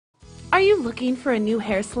Are you looking for a new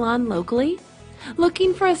hair salon locally?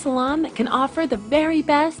 Looking for a salon that can offer the very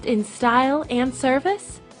best in style and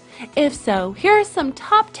service? If so, here are some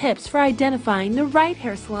top tips for identifying the right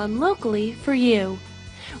hair salon locally for you.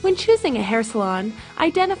 When choosing a hair salon,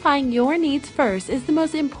 identifying your needs first is the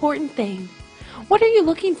most important thing. What are you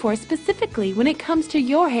looking for specifically when it comes to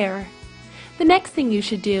your hair? The next thing you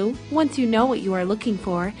should do, once you know what you are looking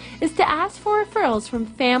for, is to ask for referrals from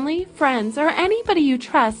family, friends, or anybody you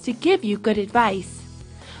trust to give you good advice.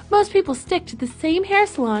 Most people stick to the same hair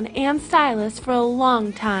salon and stylist for a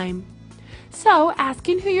long time. So,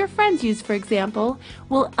 asking who your friends use, for example,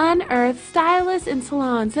 will unearth stylists and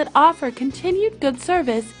salons that offer continued good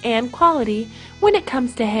service and quality when it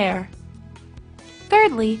comes to hair.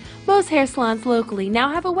 Thirdly, most hair salons locally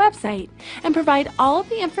now have a website and provide all of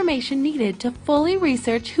the information needed to fully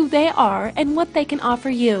research who they are and what they can offer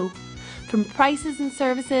you, from prices and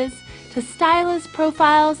services to stylist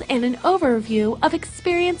profiles and an overview of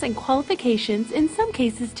experience and qualifications in some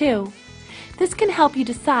cases too. This can help you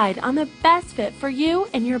decide on the best fit for you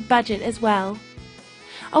and your budget as well.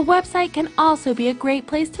 A website can also be a great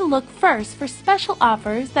place to look first for special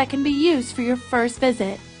offers that can be used for your first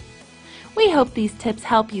visit. We hope these tips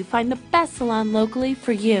help you find the best salon locally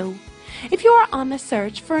for you. If you are on the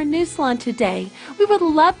search for a new salon today, we would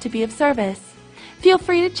love to be of service. Feel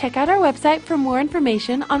free to check out our website for more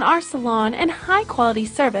information on our salon and high-quality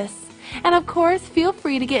service. And of course, feel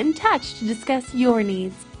free to get in touch to discuss your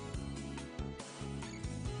needs.